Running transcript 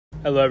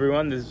Hello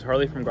everyone, this is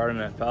Harley from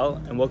Garden FL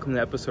and welcome to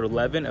episode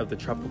 11 of the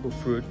Tropical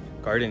Fruit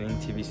Gardening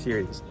TV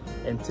series.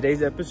 In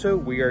today's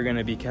episode, we are going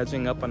to be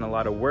catching up on a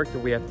lot of work that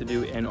we have to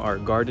do in our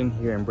garden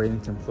here in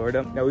Bradenton,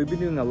 Florida. Now we've been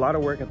doing a lot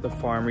of work at the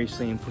farm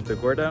recently in Punta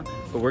Gorda,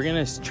 but we're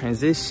going to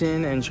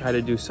transition and try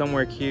to do some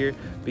work here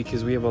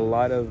because we have a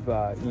lot of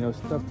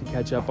stuff to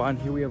catch up on.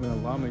 Here we have an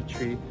Ilama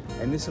tree,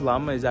 and this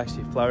Ilama is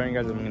actually flowering,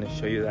 guys. I'm going to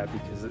show you that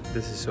because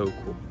this is so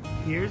cool.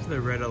 Here's the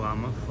red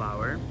Ilama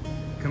flower.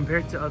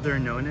 Compared to other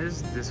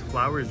Annonas, this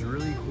flower is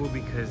really cool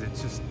because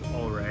it's just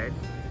all red.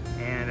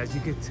 And as you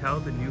can tell,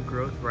 the new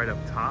growth right up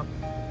top,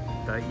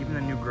 even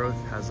the new growth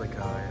has like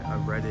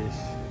a reddish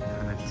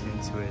kind of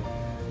tint to it.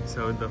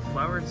 So the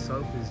flower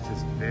itself is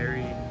just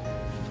very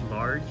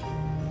large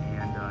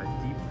and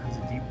has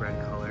a deep red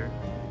color.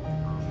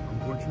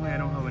 Unfortunately, I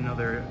don't have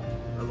another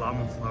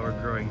Ilama flower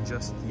growing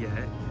just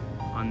yet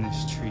on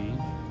this tree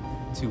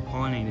to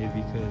pollinate it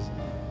because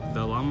the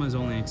Ilamas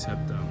only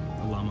accept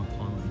Ilama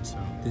pollen. So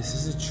this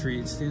is a tree.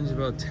 It stands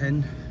about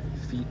 10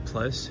 feet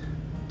plus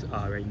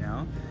right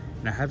now,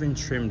 and I haven't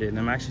trimmed it, and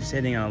I'm actually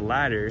sitting on a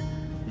ladder,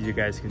 as you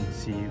guys can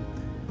see.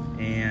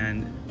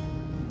 And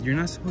you're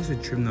not supposed to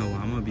trim the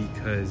Ilama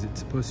because it's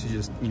supposed to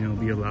just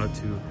be allowed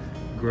to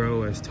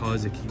grow as tall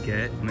as it can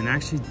get. And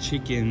actually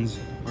chickens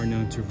are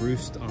known to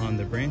roost on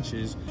the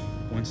branches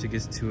once it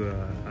gets to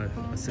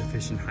a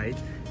sufficient height.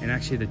 And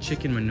actually the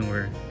chicken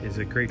manure is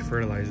a great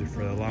fertilizer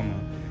for the Ilama.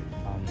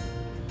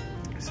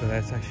 So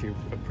that's actually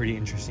a pretty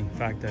interesting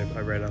fact that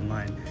I read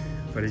online.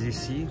 But as you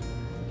see,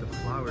 the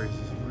flower is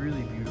just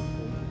really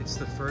beautiful. It's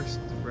the first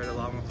red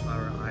Ilama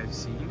flower I've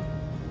seen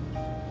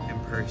in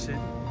person.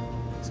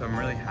 So I'm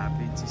really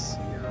happy to see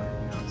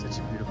such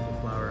a beautiful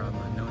flower on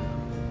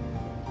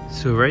Annona.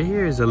 So right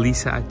here is a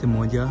Lisa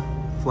Atemodia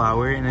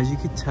flower, and as you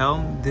can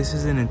tell, this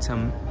is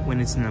when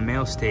it's in the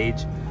male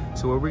stage.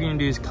 So what we're gonna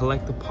do is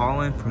collect the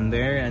pollen from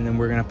there, and then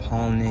we're gonna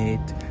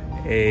pollinate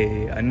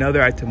another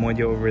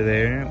Atemodia over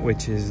there,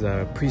 which is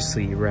a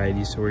Priestley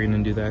variety. So we're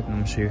gonna do that, and I'm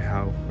gonna show you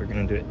how we're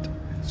gonna do it.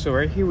 So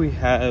right here we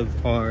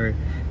have our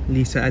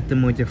Lisa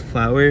Atemodia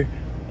flower,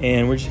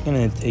 and we're just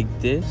gonna take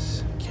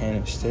this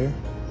canister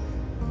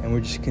and we're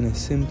just gonna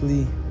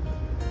simply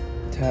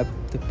tap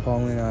the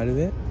pollen out of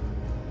it.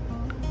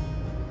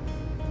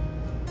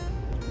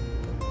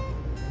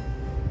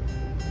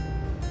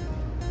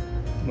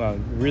 Wow,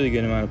 really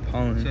good amount of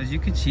pollen. So as you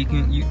can see,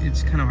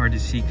 it's kind of hard to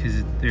see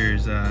because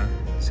there's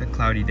it's a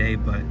cloudy day,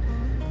 but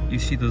you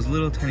see those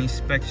little tiny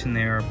specks in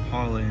there are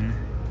pollen,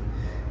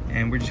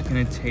 and we're just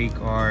gonna take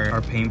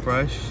our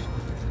paintbrush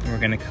and we're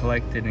gonna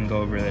collect it and go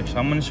over there. So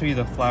I'm gonna show you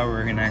the flower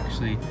we're gonna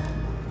actually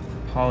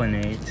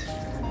pollinate.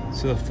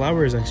 So the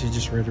flower is actually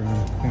just right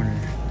around the corner,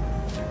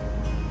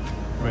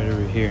 right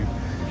over here,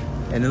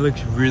 and it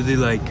looks really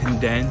like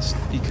condensed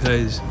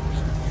because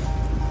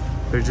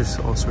there's just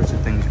all sorts of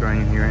things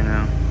growing in here right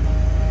now.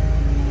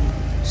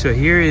 So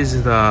here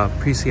is the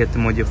Priestley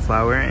Atemodia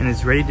flower, and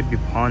it's ready to be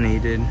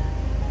pollinated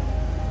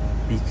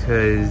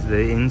because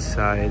the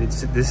inside,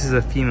 this is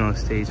a female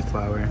stage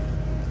flower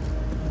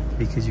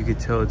because you could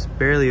tell it's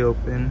barely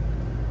open,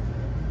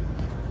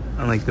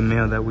 unlike the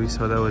male that we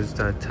saw that was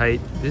tight.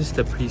 This is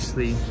the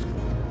Priestley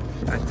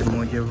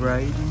Atemodia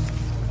variety.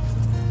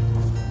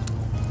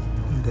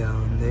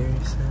 Down there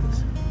it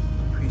says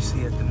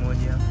Priestley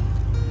Atemodia.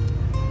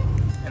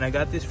 And I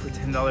got this for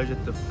 $10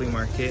 at the flea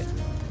market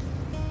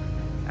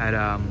at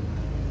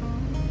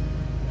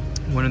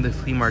one of the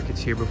flea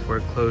markets here before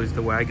it closed,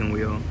 the Wagon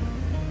Wheel.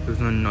 It was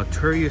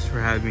notorious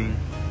for having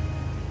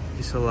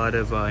just a lot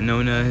of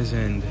Annonas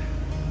and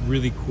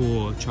really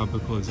cool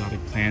tropical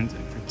exotic plants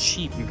for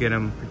cheap. You get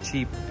them for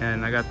cheap,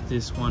 and I got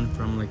this one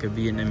from like a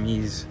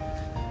Vietnamese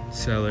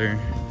seller.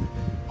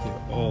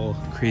 They're all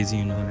crazy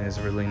Annonas,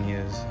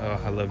 Verlinias. Oh,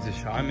 I love this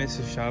shop. I miss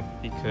this shop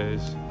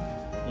because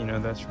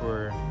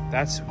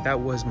that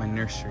was my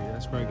nursery.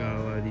 That's where I got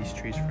a lot of these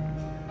trees from.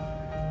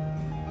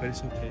 But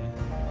it's okay.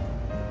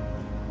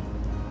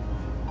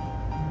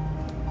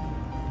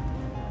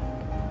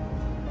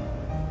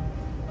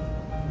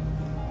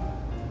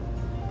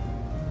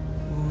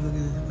 Oh, look at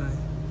this guy.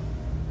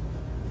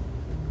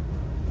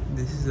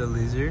 This is a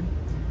lizard.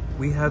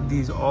 We have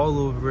these all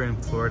over in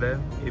Florida.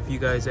 If you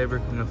guys ever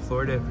come to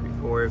Florida,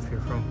 or if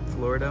you're from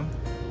Florida,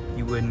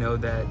 you would know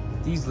that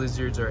these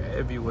lizards are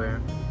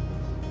everywhere.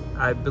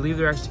 I believe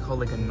they're actually called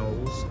like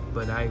anoles,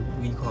 but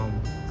we call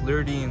them,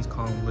 Floridians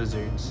call them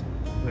lizards.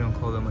 We don't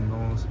call them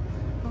anoles.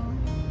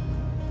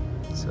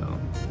 So,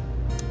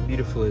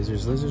 beautiful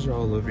lizards. Lizards are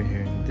all over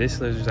here. And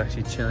this lizard's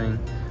actually chilling,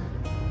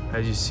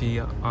 as you see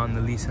on the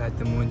Lisa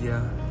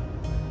Atemodia.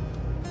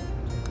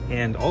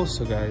 And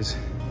also, guys,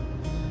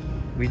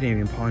 we didn't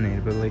even pollinate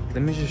it, but like,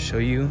 let me just show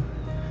you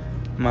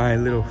my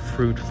little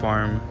fruit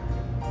farm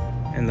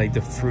and like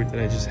the fruit that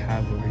I just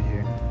have over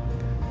here.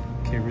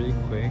 Okay, really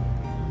quick.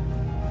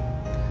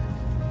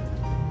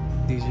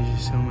 These are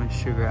just so much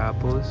sugar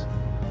apples,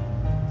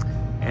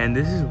 and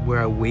this is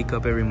where I wake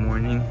up every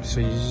morning.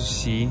 So you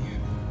just see,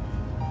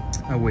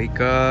 I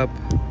wake up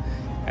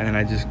and then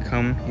I just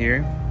come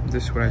here.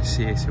 This is what I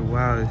see. I say,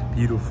 wow, this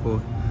beautiful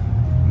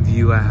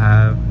view I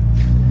have.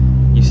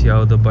 You see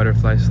all the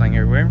butterflies flying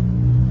everywhere.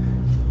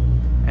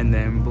 And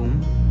then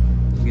boom,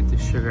 you get the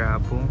sugar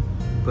apple.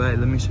 But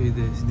let me show you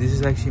this. This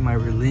is actually my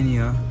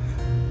Rollinia.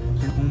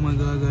 And oh my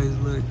god guys,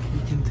 look,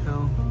 you can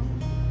tell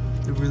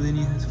the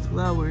Rollinia has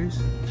flowers.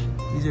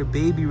 These are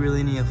baby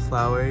Rollinia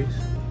flowers.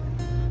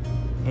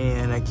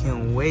 And I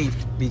can't wait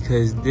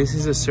because this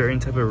is a certain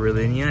type of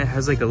Rollinia. It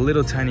has like a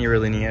little tiny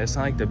Rollinia. It's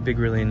not like the big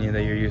Rollinia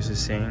that you're used to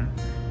seeing.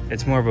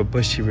 It's more of a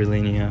bushy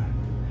Rollinia.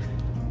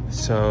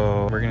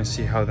 So we're gonna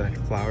see how that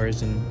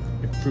flowers and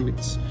it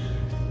fruits.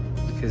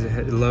 Because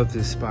I love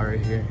this spot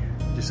right here.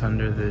 Just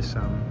under this,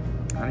 I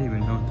don't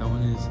even know what that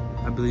one is.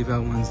 I believe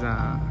that one's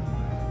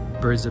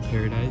Birds of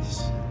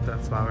Paradise.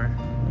 That flower,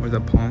 or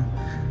the palm.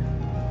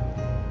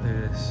 Look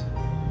at this.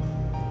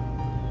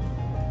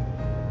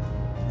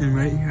 And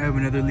right here I have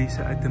another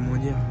Lisa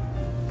Atemodia,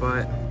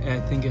 but I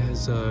think it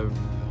has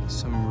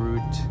some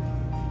root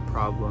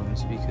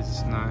problems because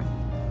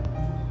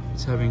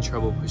it's having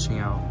trouble pushing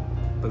out.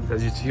 But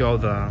as you see all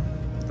the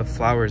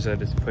flowers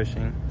that it's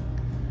pushing.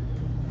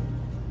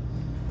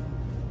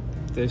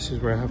 This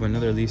is where I have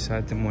another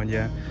Lisa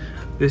Atemodia.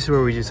 This is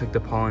where we just took the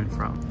pollen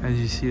from. As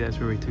you see, that's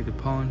where we took the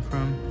pollen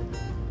from.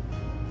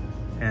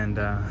 And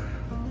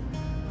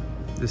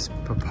this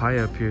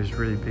papaya up here is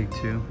really big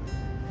too.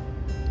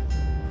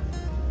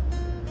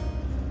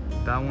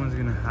 That one's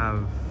gonna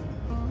have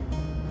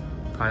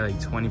probably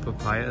like 20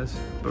 papayas,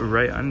 but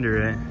right under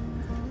it,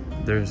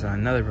 there's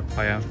another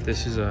papaya.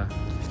 This is a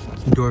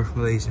dwarf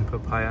Malaysian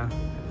papaya.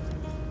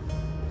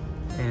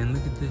 And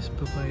look at this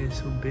papaya, it's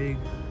so big.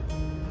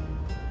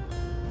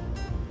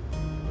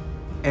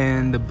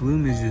 And the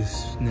bloom is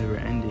just never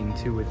ending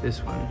too with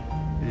this one.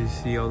 You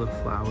see all the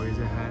flowers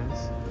it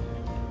has.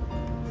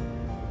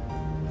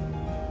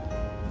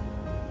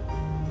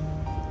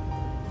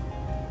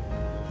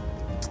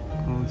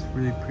 Oh, it's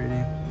really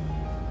pretty.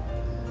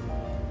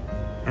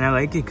 And I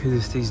like it because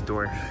it stays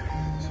dwarf,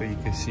 so you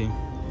can see.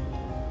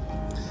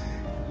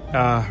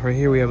 Right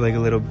here we have like a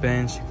little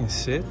bench you can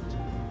sit.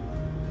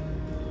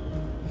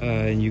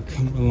 And you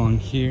come along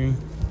here.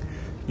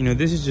 You know,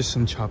 this is just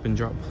some chop and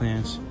drop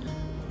plants.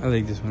 I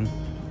like this one.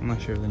 I'm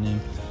not sure of the name.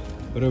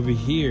 But over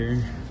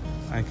here,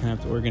 I kind of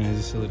have to organize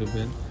this a little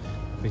bit.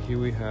 But here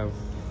we have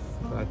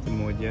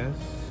Atemodias.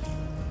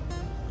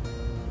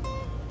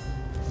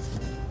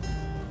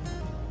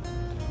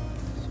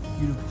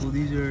 Beautiful.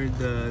 These are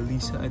the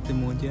Lisa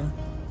Atemodia.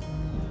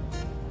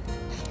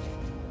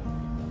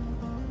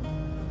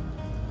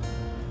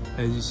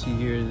 As you see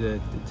here, the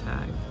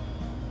tag.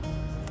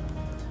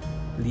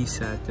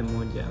 Lisa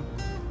Atemodia.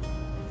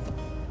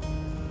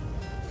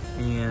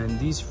 And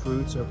these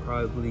fruits are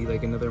probably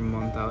like another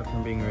month out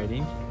from being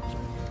ready.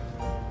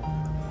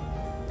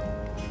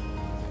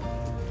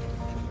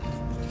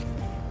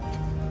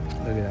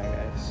 Look at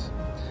that, guys.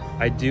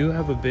 I do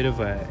have a bit of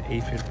an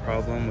aphid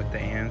problem with the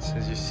ants,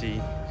 as you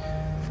see.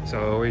 So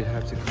I always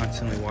have to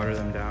constantly water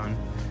them down.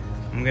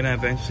 I'm gonna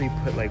eventually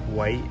put like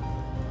white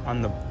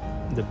on the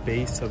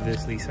base of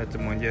this Lisa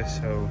Atemodia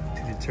so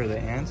to deter the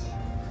ants.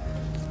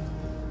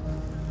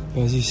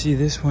 But as you see,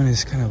 this one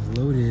is kind of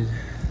loaded.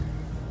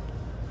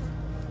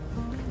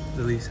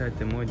 The Lisa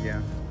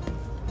Atemodia.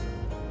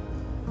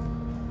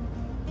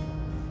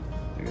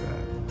 Look at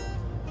that.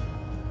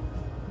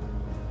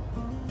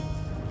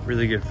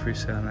 Really good fruit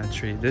set on that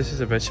tree. This is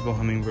a vegetable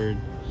hummingbird.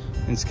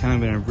 It's kind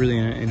of in a really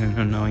in an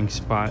annoying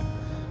spot.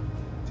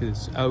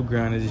 It's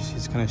outgrown, as you see,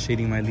 it's kind of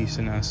shading my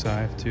Lisa now, so I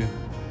have to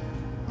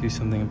do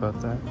something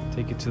about that.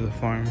 Take it to the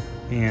farm.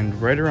 And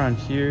right around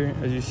here,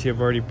 as you see, I've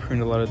already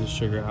pruned a lot of the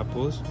sugar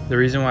apples. The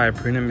reason why I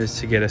prune them is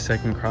to get a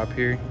second crop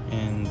here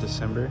in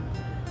December.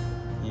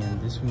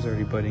 And this one's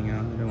already budding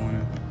out. I don't want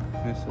to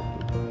mess up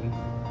the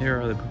bud. Here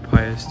are the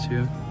papayas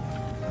too.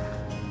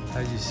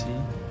 As you see,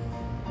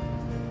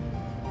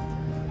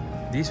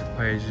 these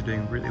papayas are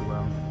doing really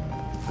well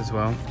as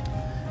well.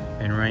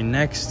 And right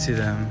next to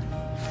them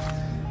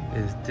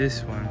is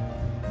this one.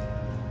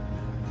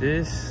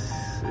 This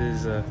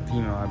is a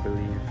female, I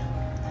believe.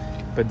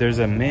 But there's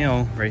a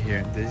male right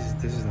here.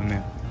 This is the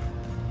male.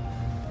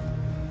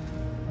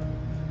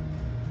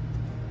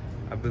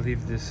 I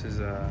believe this is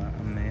a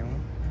male.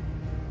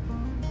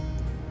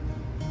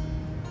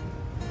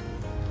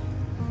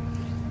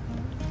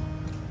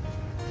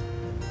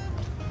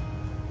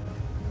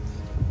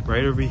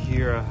 Right over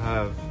here I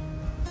have,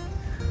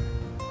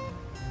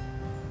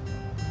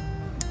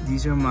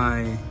 these are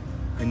my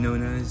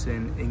Annonas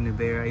and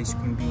Ignavera ice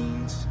cream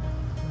beans.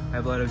 I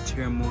have a lot of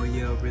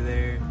cherimoya over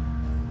there,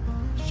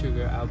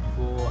 sugar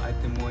apple,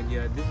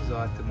 Atemodia. This is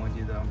all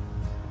Atemodia though.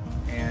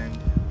 And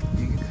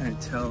you can kind of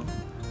tell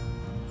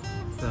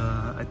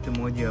the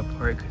Atemodia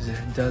apart because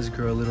it does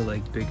grow a little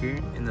like bigger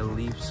and the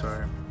leaves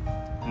are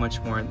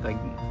much more like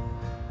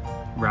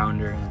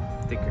rounder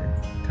and thicker,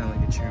 kind of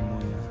like a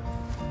cherimoya.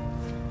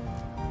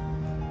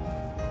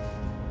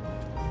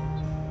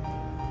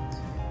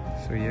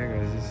 So yeah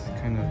guys, this is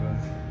kind of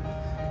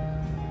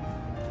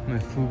my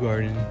food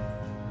garden.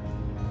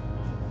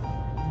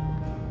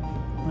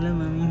 Hola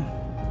mommy.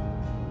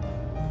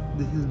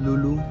 This is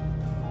Lulu.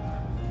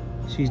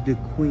 She's the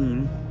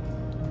queen.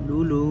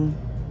 Lulu.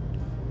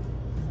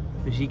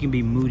 But she can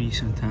be moody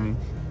sometimes.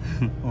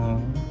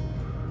 Oh,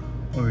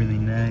 really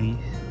nice.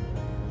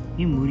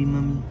 You moody,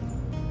 mommy?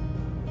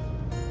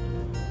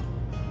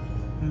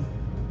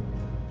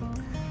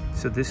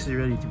 So this is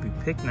ready to be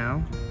picked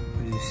now,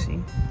 as you see.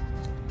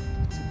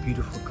 It's a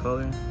beautiful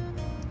color.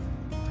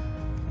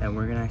 And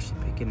we're gonna actually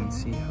pick it and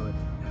see how it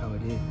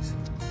is.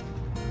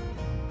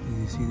 As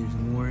you see, there's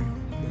more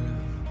that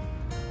have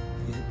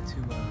yet to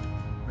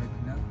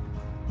ripen up.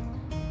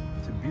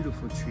 It's a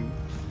beautiful tree.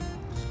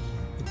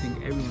 I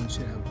think everyone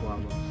should have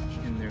guava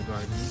in their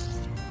garden.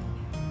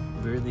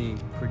 Really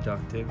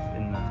productive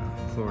in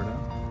Florida.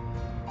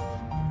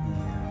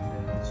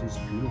 And it's just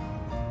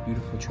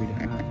beautiful tree to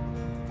have.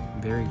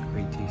 Very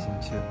great tasting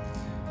too.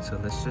 So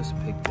let's just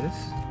pick this.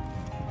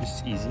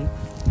 It's easy.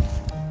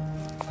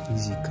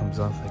 Easy comes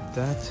off like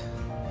that.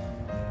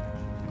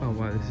 Oh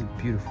wow, this is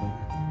beautiful.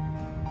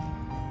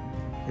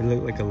 It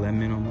looked like a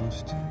lemon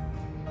almost.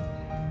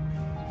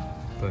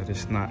 But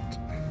it's not.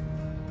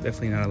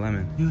 Definitely not a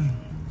lemon.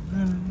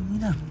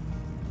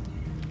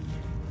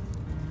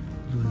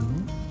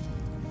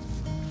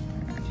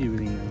 She's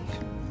really nice.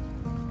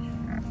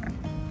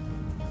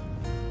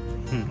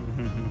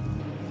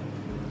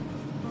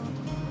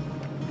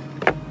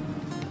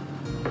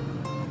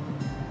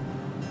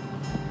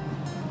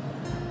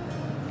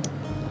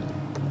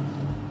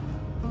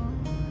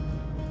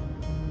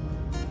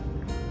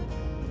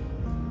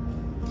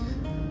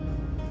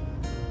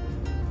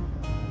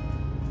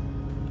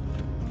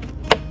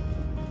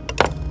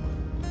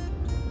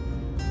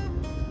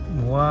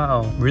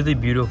 Wow, really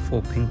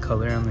beautiful pink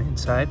color on the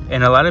inside.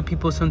 And a lot of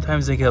people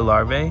sometimes they get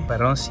larvae, but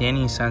I don't see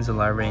any signs of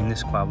larvae in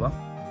this guava.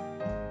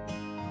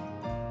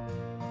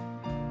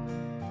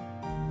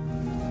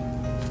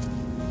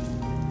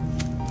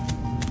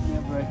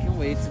 Yeah, bro, I can't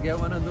wait to get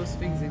one of those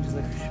things and just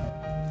like...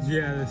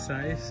 Yeah, the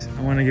size.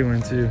 I want to get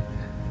one too.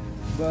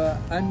 But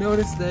I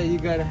noticed that you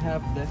gotta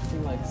have that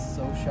thing like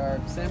so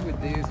sharp. Same with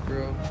these,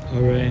 bro.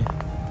 Alright.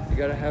 You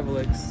gotta have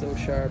like so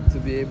sharp to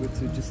be able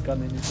to just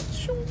come in and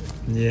just...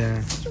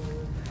 Yeah.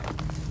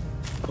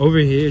 Over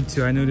here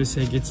too, I noticed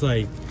like it's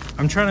like,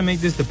 I'm trying to make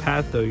this the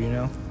path though, you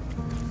know?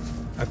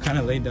 I've kind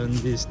of laid down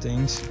these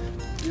things.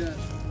 Yeah.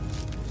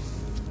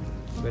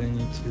 But I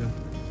need to.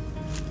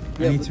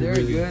 Yeah, but they're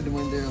really good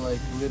when they're like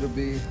a little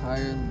bit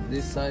higher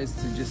this size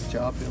to just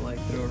chop it like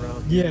throw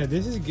around. Yeah,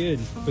 this is good.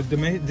 But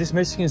this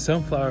Mexican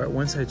sunflower,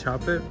 once I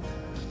chop it,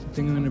 I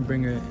think I'm gonna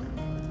bring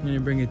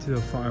it to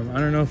the farm. I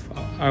don't know if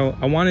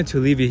I wanted to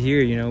leave it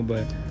here, you know,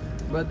 but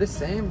the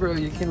same, bro.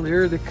 You can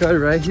literally cut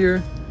right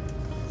here.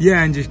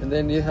 Yeah, and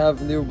then you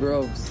have new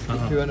growths.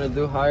 If you wanna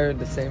do higher,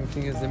 the same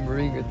thing as the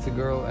moringa to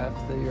grow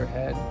after your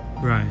head.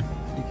 Right.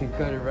 You can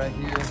cut it right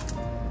here.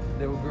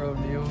 They will grow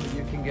new.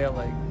 You can get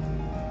like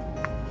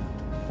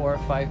 4 or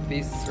 5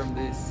 pieces from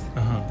this.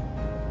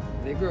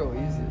 They grow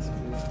easiest,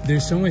 please.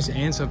 There's so much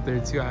ants up there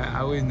too. I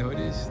always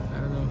noticed. I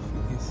don't know if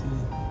you can see.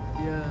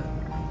 Yeah.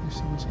 There's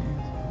so much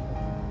ants.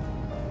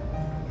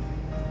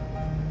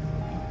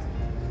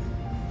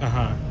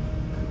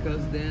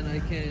 Because then I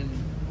can...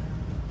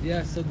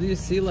 Yeah, so do you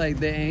see like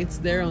the ants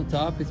there on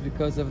top? It's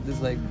because of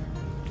this like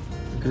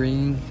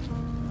green.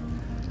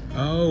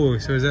 Oh,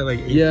 so is that like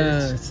aphids?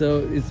 Yeah,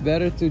 so it's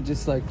better to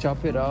just like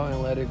chop it out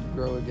and let it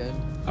grow again.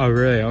 Oh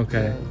really?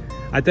 Okay.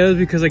 Yeah. I thought it was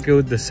because like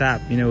the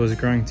sap, you know, was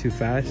growing too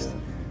fast.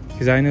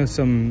 Because I know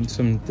some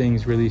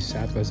things really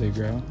sap as they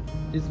grow.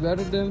 It's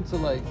better them to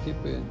like keep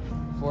it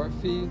 4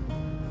 feet,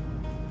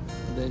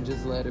 then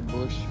just let it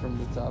bush from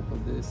the top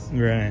of this.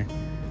 Right.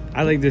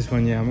 I like this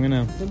one. Yeah, I'm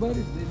gonna. Somebody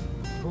did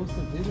post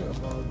a video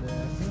about that.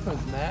 I think it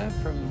was Matt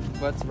from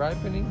What's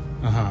Ripening.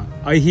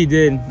 Oh, he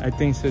did. I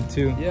think so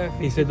too. Yeah,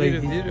 he said did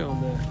like a video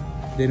on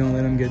that. They don't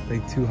let them get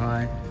like too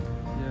high.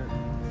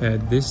 Yeah.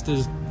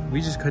 We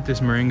just cut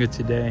this moringa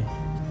today,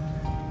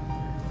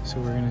 so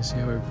we're gonna see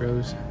how it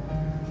grows.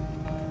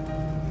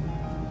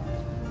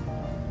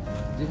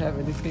 Do you have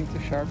anything to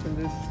sharpen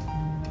this?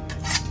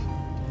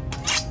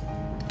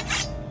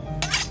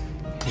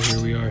 Here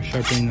we are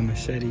sharpening the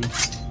machete.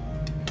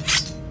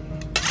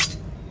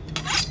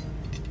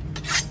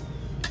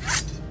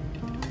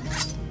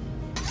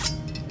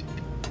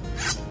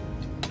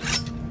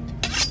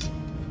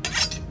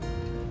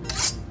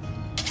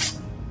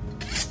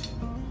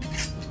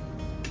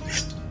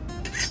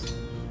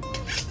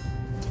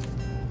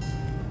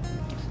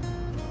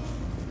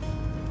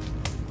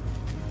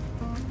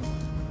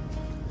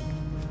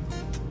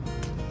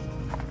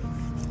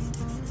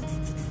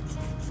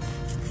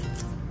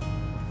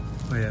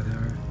 Oh yeah, they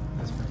are.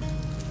 That's right.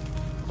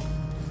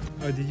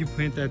 Oh, did you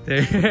plant that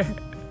there?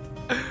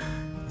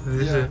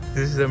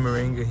 This is a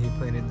moringa he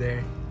planted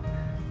there.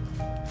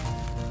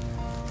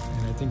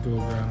 And I think it will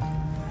grow.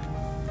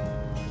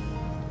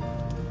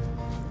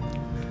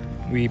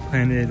 We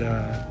planted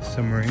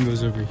some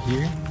moringos over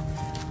here.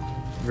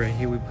 Right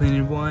here we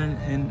planted one,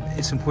 and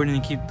it's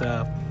important to keep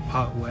the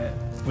pot wet,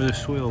 or the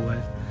soil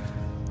wet.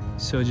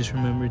 So just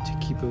remember to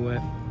keep it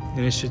wet,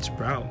 and it should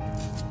sprout.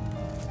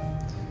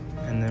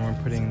 And then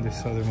we're putting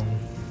this other one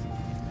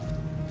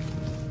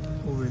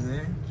over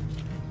there.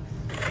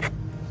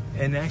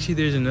 And actually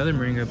there's another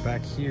moringa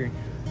back here.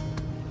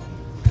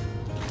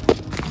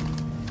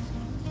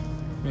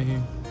 Right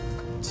here.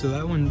 So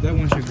that one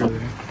should grow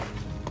there.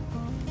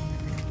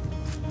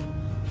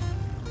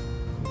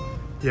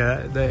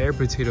 Yeah, the air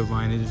potato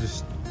vine is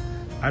just,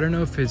 I don't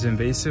know if it's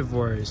invasive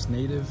or it's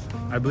native.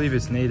 I believe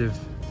it's native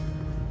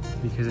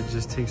because it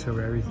just takes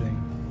over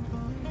everything.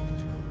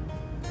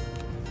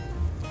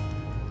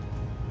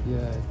 Yeah,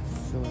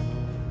 it's so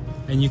annoying.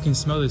 And you can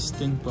smell the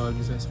stink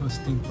bugs. I smell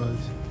stink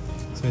bugs.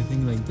 So I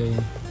think like they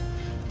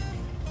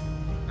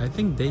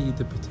eat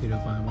the potato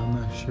vine, but I'm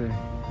not sure.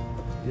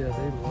 Yeah,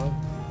 they love.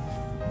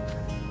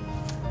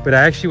 But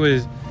I actually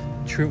was,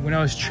 when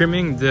I was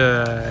trimming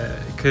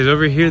because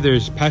over here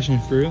there's passion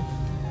fruit.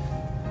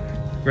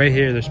 Right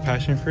here there's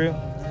passion fruit.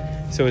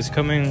 So it's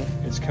coming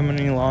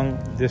along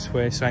this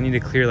way. So I need to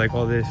clear like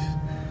all this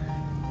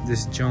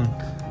junk.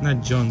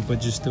 Not junk, but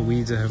just the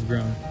weeds that have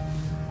grown.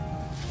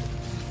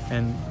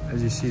 And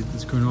as you see,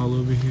 it's growing all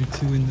over here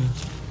too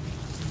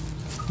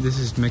this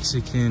is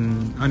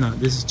Mexican, oh no,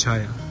 this is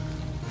chaya.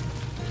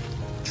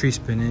 Tree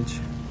spinach.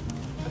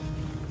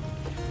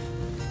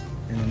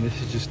 And then this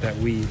is just that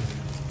weed.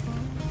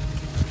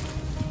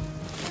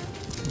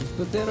 These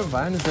potato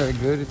vines are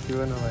good if you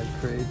want to like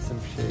create some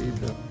shade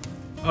though.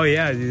 Oh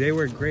yeah, dude, they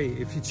work great.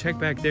 If you check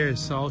back there,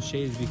 it's all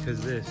shades because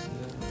of this,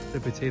 the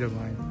potato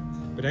vine.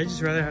 But I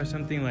just rather have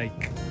something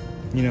like,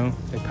 you know,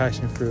 like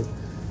passion fruit.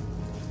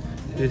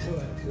 This,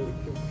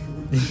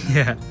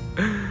 yeah.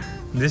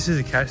 This is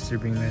a castor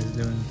bean that is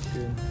doing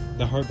good.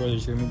 The Hart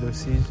brothers gave me those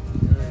seeds.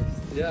 Nice.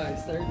 Yeah, I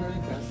started growing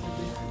castor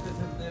beans because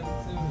of them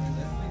too, and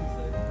that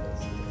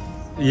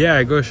thing's like yeah,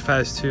 it goes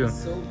fast too.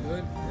 It's so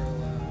good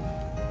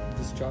for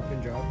just drop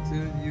and drop to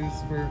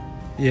use for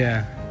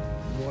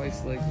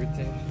moist like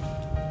retention.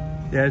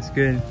 Yeah, it's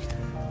good.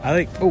 I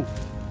like, oh,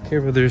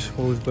 careful, there's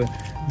holes, but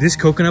this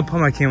coconut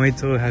palm, I can't wait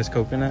till it has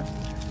coconut.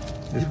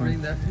 This you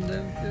bring that from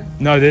them too?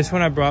 No, this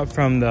one I brought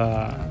from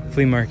the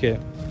flea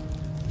market.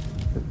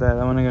 That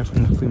one I got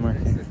from the flea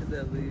market. Look at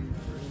that leaf.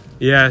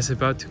 Yeah, it's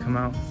about to come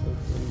out. So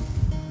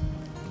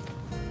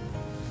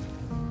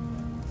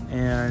cool.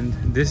 And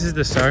this is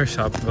the sour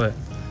shop, but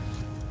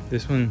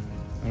this one,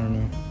 I don't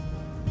know,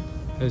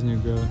 has new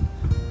growth.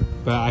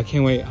 But I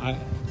can't wait.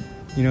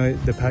 You know,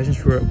 the passion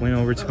fruit went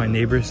over to my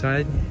neighbor's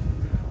side,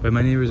 but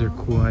my neighbors are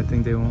cool. I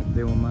think they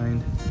won't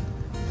mind.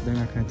 They're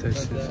not gonna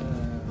touch this.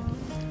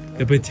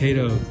 The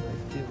potato.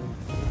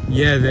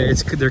 Yeah,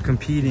 they're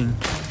competing.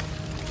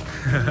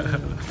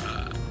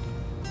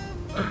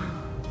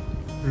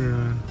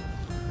 Yeah.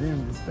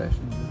 Damn, the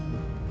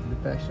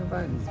passion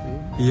vine is big.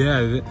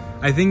 Yeah,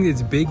 I think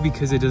it's big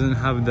because it doesn't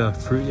have the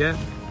fruit yet.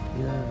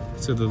 Yeah.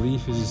 So the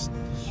leaf is just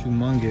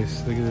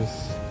humongous. Look at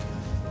this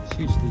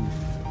huge leaf.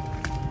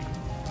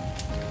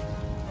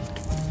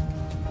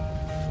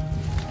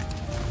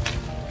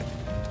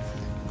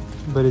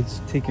 But it's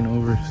taken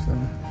over, so.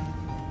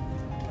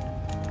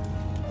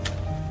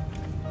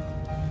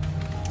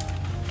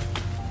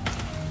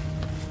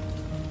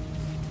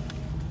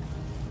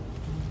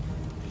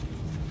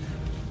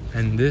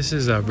 And this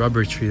is a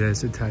rubber tree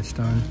that's attached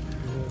on.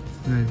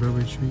 Yeah. Nice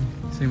rubber tree.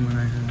 Same one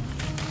I had.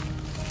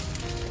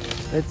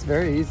 It's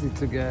very easy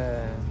to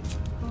get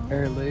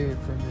air layer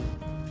from it.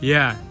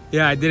 Yeah,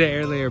 I did an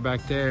air layer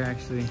back there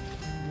actually. Yeah,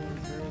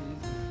 it's very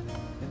easy.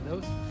 And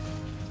those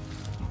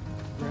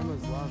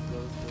grandmas love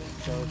those.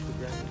 Sell it to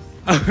grandmas.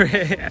 Oh,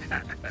 right.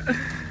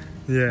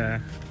 Yeah,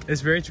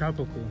 it's very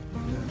tropical.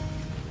 Yeah.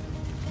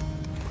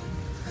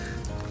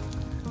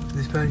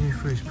 This passion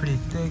fruit is pretty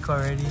thick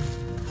already.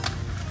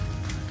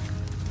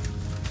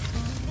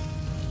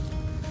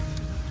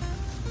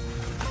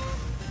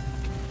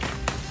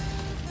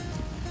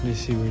 You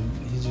see where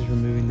he's just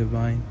removing the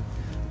vine.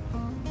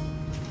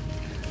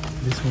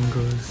 This one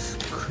goes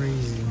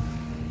crazy.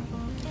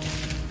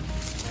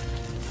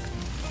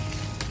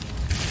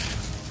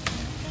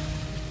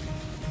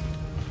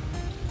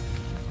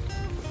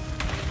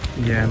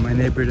 Yeah, my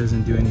neighbor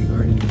doesn't do any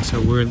gardening,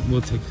 so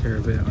we'll take care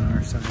of it on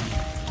our side.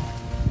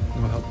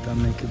 We'll help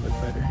them make it look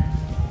better.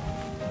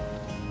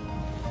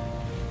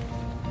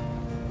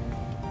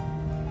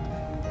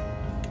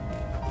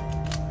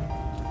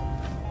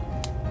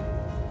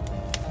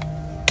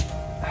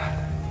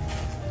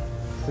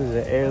 This is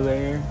the air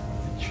layer,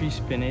 the tree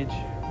spinach.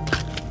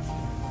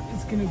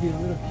 It's gonna be a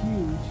little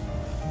huge.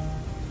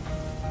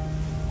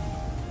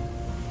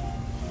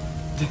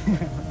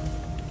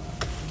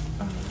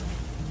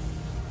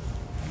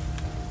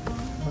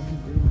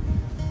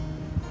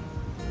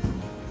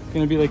 It's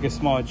gonna be like a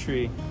small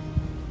tree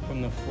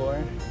from the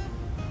floor.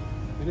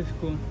 It is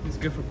cool. It's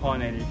good for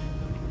pollinators.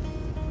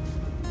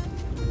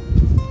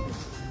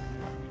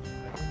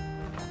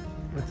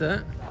 What's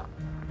that?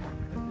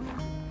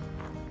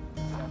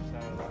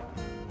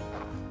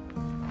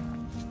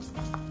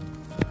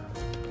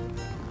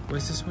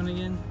 What's this one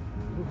again?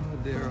 Ooh,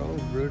 they're all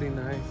really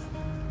nice.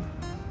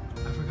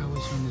 I forgot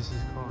which one this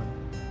is called.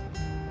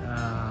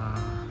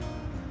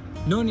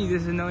 Noni,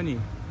 this is noni.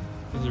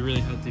 It's a really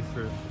healthy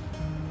fruit.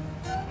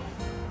 Then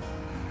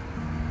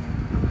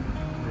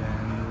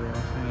we're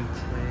also gonna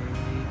take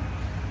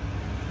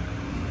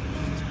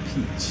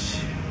peach.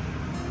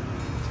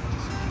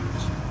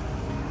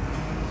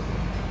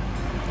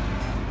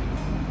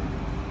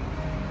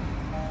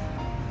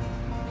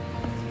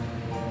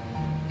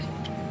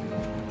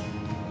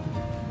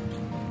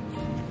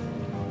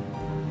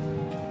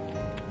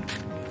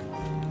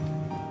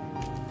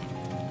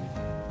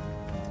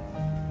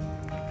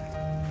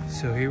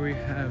 So here we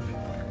have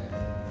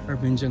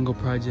Urban Jungle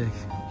Project,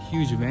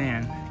 huge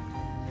van.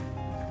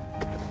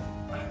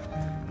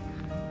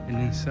 And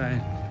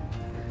inside,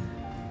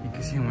 you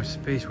can see how much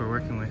space we're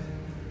working with.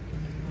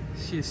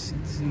 This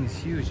thing is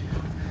huge.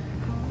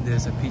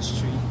 There's a peach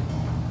tree.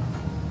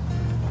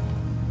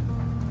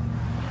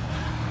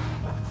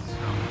 So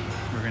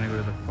we're gonna go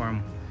to the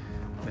farm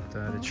with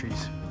the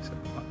trees. So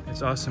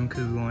it's awesome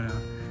because we wanna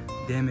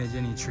damage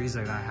any trees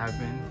that are gonna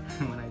happen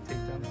when I take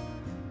them.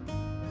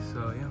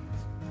 So yeah.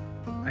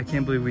 I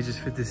can't believe we just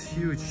fit this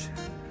huge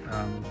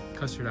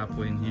custard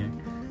apple in here.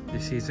 You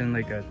see it's in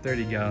like a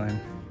 30-gallon.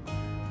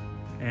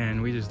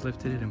 And we just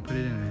lifted it and put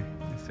it in there.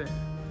 It fit.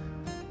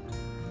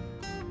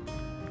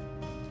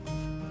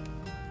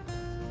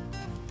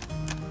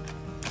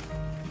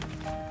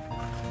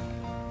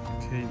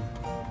 Okay.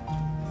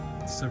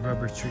 It's a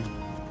rubber tree.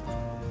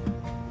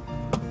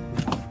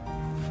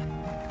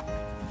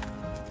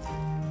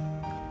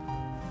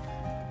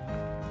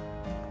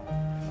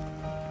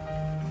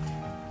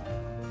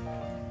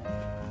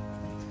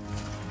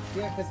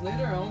 Yeah, because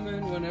later on,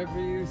 man, whenever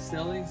you're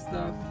selling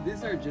stuff,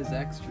 these are just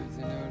extras,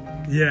 you know what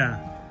I mean? Yeah.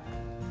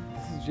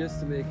 This is just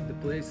to make the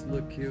place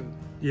look cute.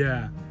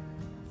 Yeah.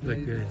 Look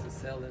Maybe good. to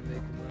sell and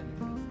make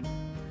money.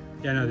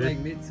 Yeah, no, Like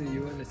me too,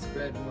 you want to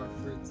spread more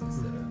fruits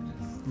instead of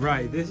just...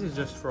 Right, this is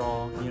just for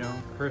all, you know,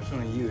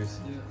 personal use.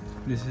 Yeah.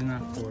 This is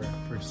not for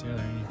sale or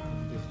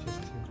anything. This is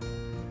just to...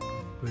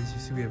 But as you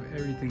see, we have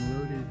everything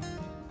loaded.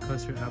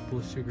 Custard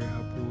apples, sugar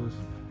apples,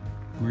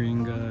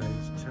 moringas,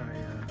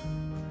 chaya,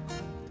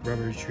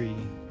 rubber tree,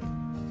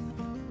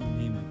 you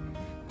name it.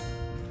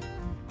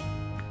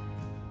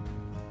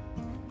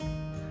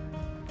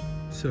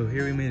 So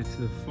here we made it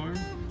to the farm.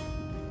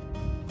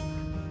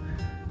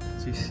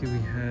 So you see we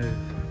have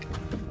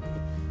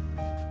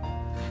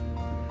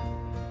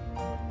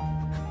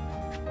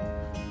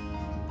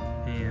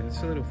and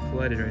it's a little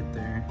flooded right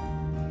there.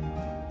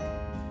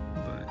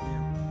 But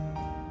yeah.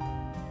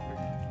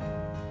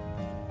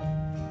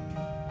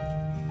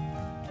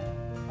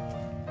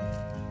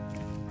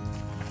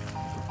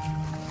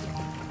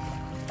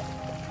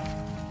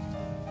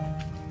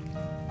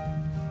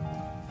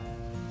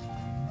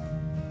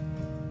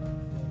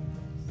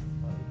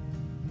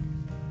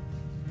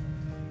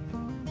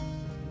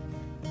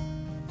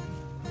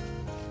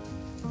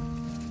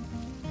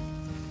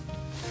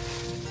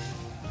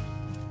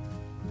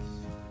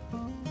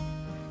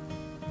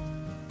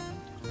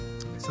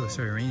 So it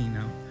started raining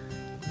now,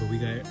 but we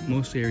got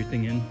mostly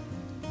everything in.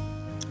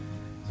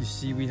 You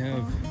see we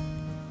have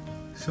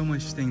so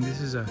much thing. This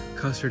is a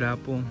custard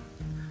apple.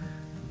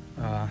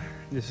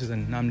 This is a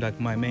namdak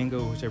mai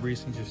mango, which I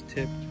recently just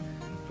tipped,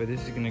 but this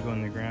is gonna go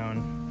in the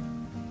ground.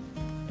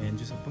 And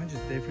just a bunch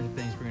of different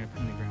things we're gonna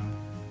put in the ground.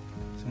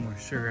 Some more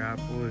sugar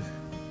apples.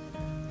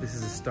 This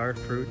is a star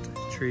fruit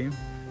tree.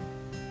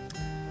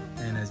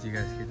 And as you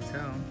guys can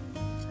tell,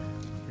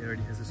 it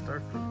already has a star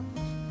fruit.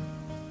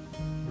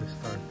 The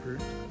star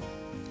fruit.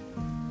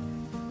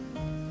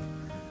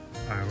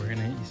 Alright, we're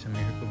gonna eat some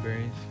miracle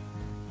berries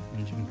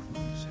and June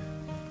plums.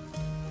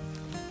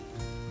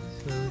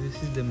 So this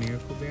is the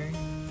miracle berry.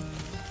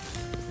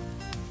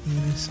 And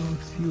there's so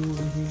few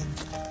over here.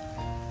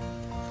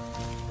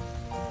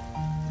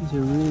 These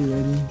are really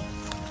ready.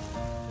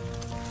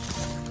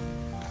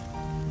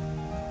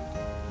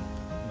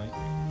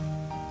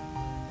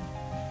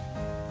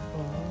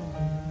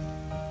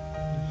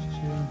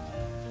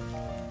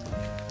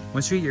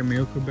 Once you eat your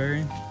miracle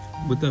berry,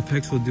 what the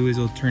effects will do is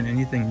it'll turn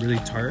anything really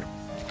tart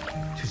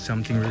to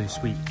something really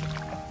sweet.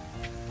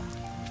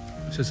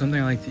 So something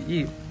I like to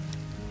eat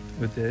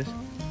with this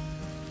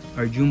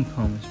are June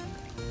plums.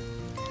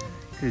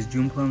 Because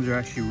June plums are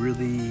actually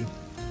really,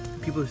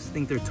 people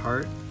think they're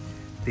tart.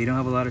 They don't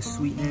have a lot of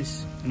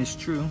sweetness, and it's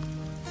true.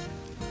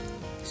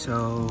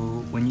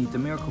 So when you eat the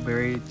miracle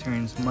berry, it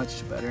turns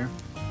much better.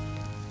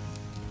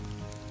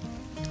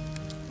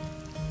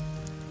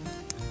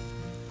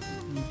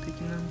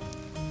 Picking them,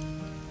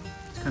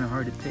 it's kind of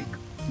hard to pick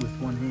with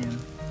one hand.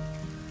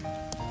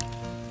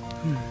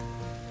 I'm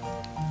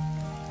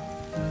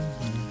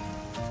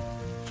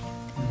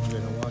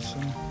gonna wash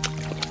them.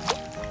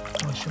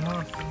 Wash them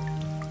off.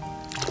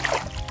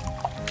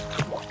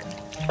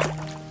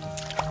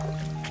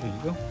 There you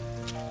go.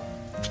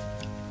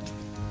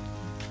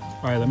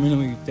 All right, let me know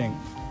what you think.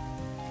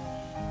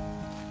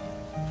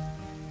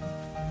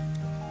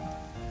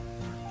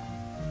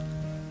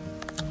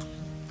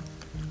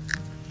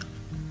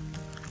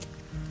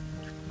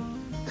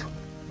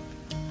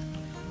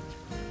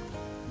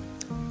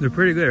 They're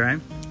pretty good, right?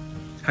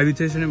 Have you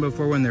tasted them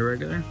before when they're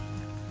regular?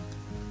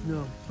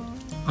 No.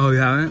 Oh, you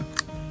haven't?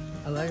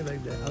 I like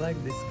that. I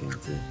like this skin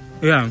too.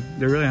 Yeah,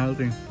 they're really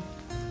healthy.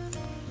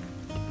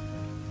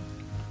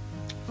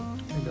 I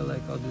think I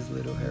like all these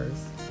little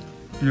hairs.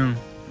 No.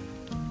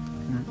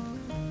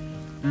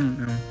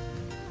 No.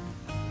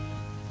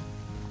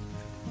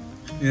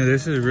 Yeah,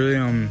 this is really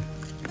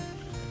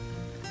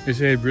this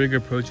is a really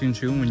good protein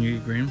too when you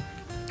eat green.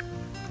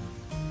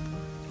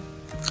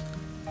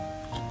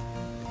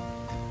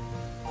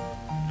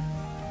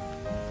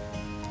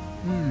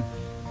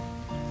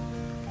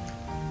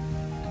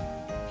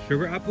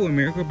 Sugar apple and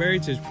miracle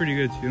berries is pretty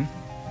good too.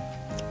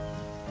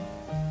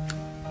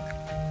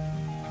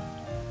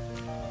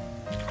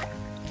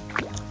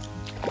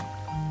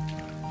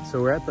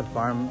 So we're at the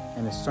farm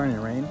and it's starting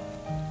to rain.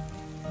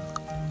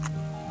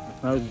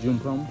 That was June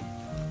plum,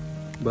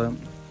 but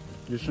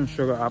there's some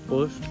sugar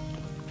apples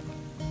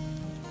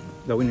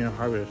that we need to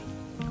harvest.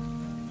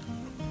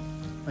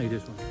 Like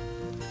this one.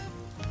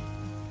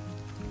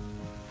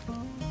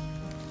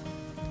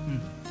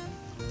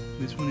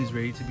 This one is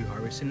ready to be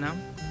harvested now.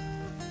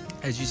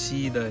 As you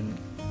see, the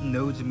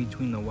nodes in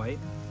between the white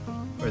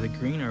or the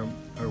green are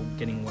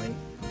getting white,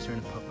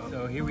 starting to pop up.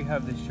 So here we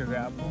have this sugar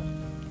apple.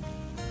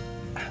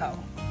 Ow,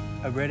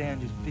 a red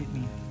ant just bit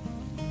me.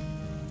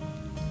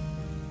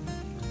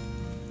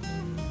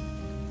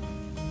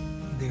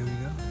 There we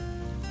go,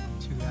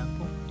 sugar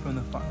apple from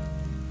the farm.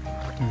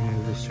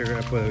 And here's the sugar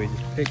apple that we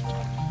just picked.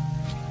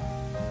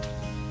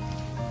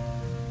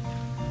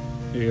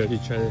 Here you go, you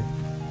try it.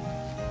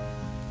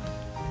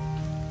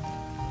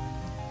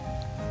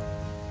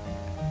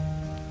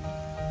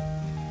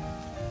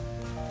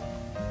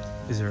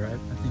 Is it ripe?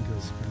 I think it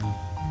was funny.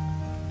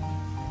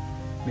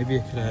 Maybe I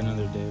could have had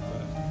another day,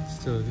 but it's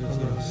still good.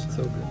 Oh, it's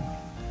so good.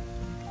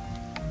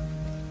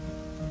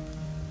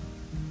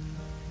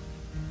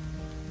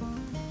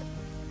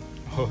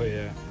 Oh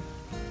yeah.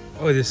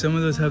 Oh, does some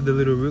of those have the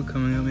little root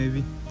coming up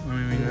maybe? Or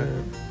maybe not.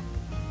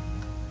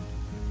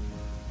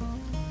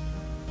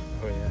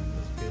 Oh yeah,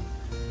 that's good.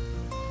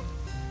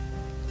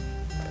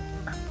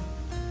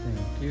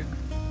 Thank you.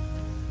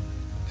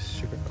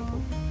 Sugar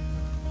apple.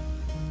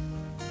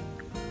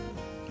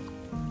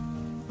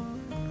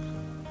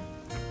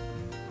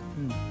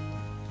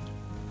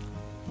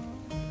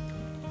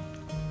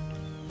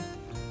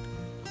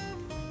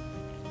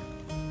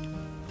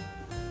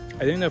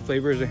 I think the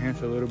flavor is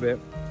enhanced a little bit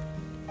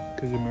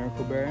because of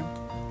miracle berry.